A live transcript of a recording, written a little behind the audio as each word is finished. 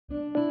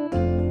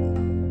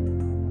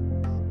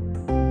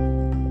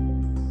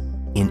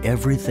In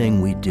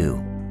everything we do,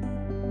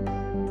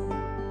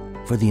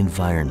 for the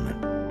environment,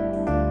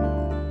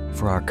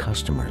 for our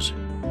customers,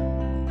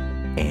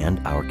 and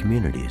our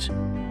communities,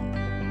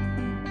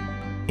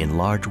 in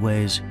large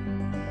ways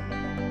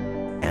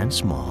and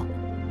small,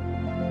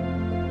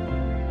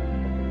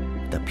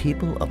 the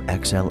people of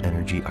Xcel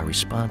Energy are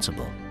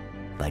responsible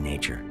by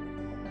nature.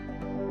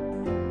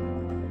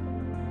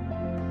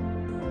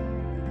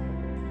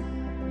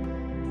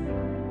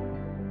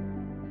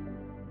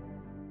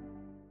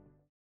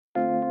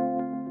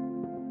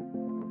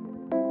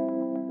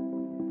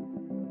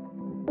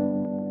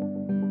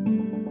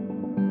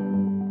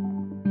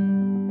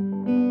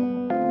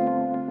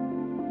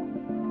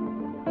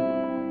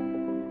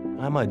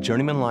 I'm a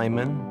journeyman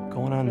lineman,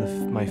 going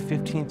on my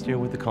 15th year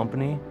with the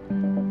company.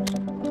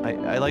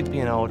 I like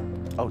being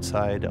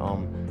outside.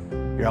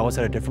 You're always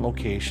at a different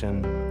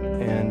location,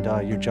 and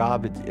your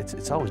job,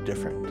 it's always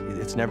different.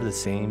 It's never the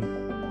same.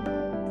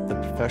 The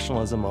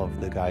professionalism of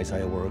the guys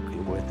I work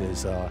with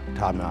is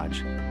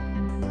top-notch.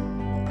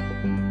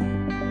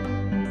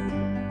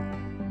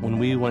 When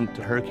we went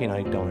to Hurricane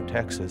Ike down in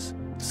Texas,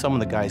 some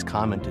of the guys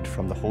commented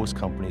from the host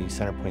company,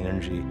 CenterPoint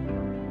Energy,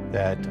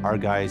 that our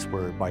guys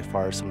were by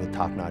far some of the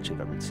top-notch they've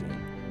ever seen.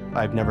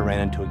 I've never ran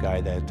into a guy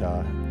that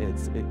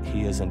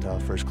he isn't a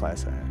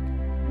first-class at.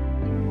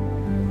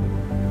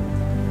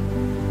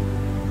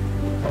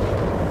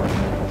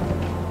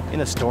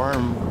 In a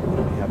storm,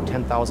 you have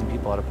 10,000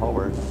 people out of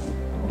power,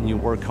 and you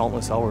work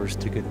countless hours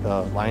to get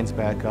the lines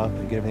back up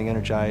and get everything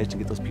energized, to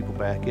get those people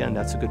back in.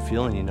 That's a good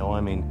feeling, you know. I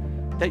mean,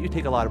 that you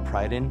take a lot of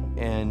pride in,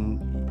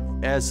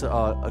 and as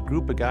a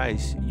group of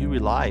guys, you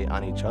rely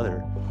on each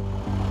other.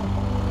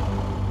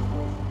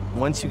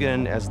 Once you get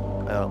in as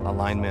a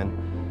lineman,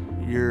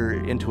 you're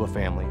into a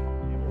family.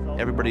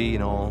 Everybody, you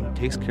know,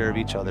 takes care of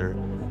each other.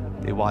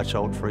 They watch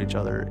out for each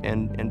other.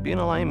 And being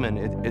a lineman,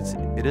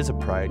 it is a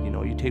pride, you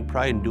know. You take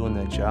pride in doing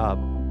that job.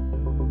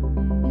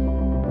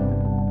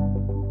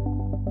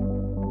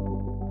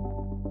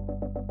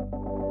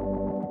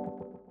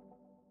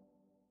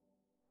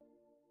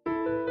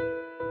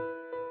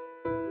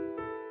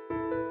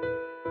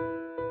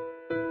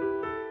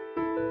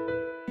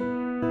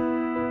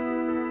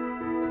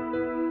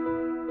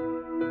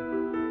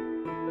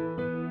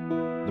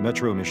 The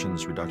Metro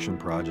Emissions Reduction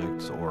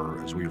Project, or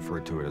as we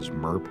refer to it as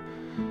MERP,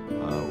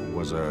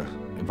 was an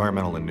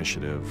environmental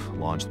initiative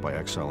launched by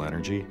Xcel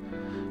Energy.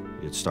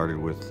 It started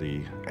with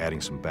adding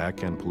some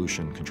back-end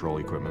pollution control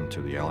equipment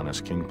to the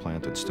L&S King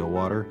plant at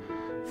Stillwater,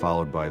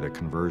 followed by the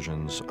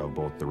conversions of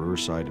both the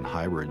Riverside and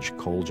Highbridge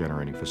coal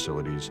generating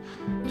facilities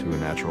to a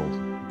natural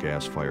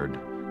gas-fired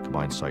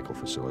combined cycle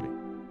facility.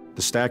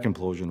 The stack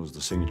implosion was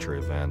the signature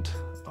event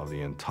of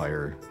the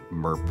entire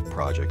MERP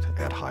project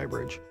at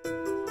Highbridge.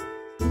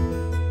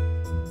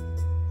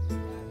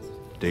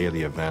 Day of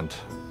the event,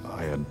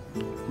 I had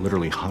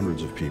literally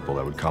hundreds of people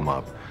that would come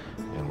up,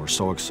 and we're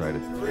so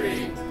excited.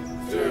 3,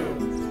 2,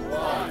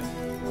 1.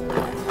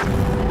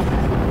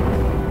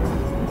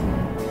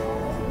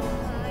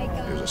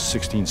 It was a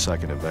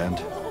 16-second event,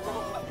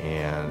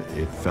 and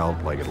it felt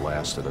like it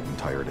lasted an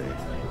entire day.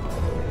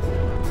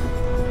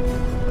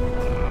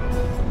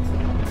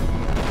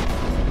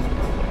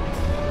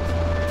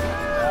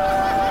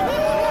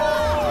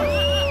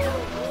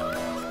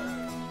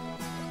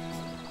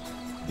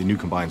 The new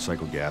combined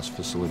cycle gas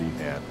facility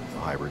at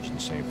Highbridge in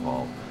St.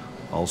 Paul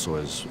also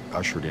has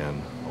ushered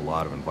in a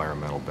lot of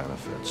environmental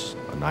benefits.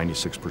 A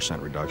 96%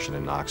 reduction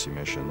in NOx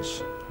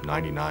emissions,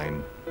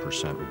 99%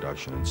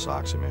 reduction in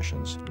SOx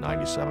emissions,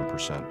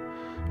 97%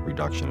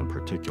 reduction in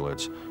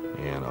particulates,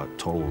 and a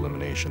total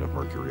elimination of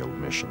mercurial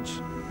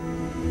emissions.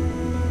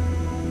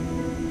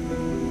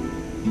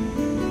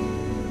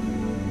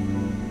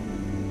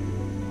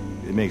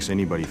 It makes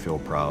anybody feel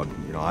proud.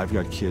 You know, I've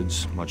got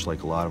kids, much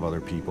like a lot of other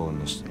people in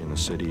the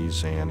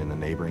cities and in the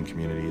neighboring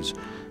communities,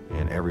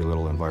 and every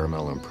little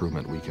environmental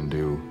improvement we can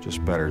do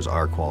just betters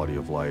our quality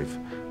of life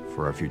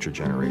for our future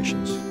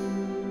generations.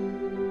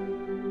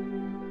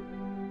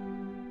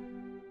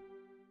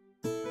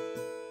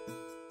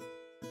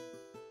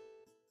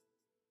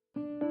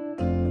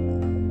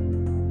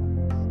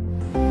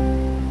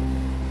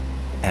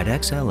 At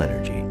Xcel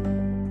Energy,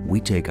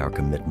 we take our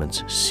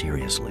commitments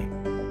seriously.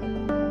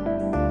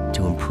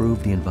 To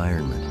improve the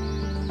environment,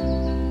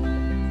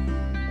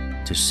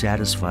 to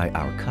satisfy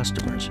our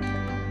customers,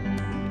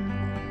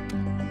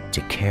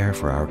 to care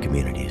for our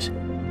communities,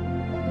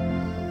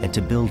 and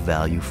to build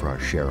value for our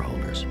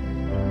shareholders.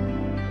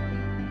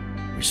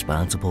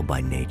 Responsible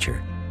by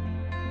nature.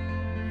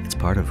 It's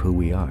part of who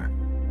we are.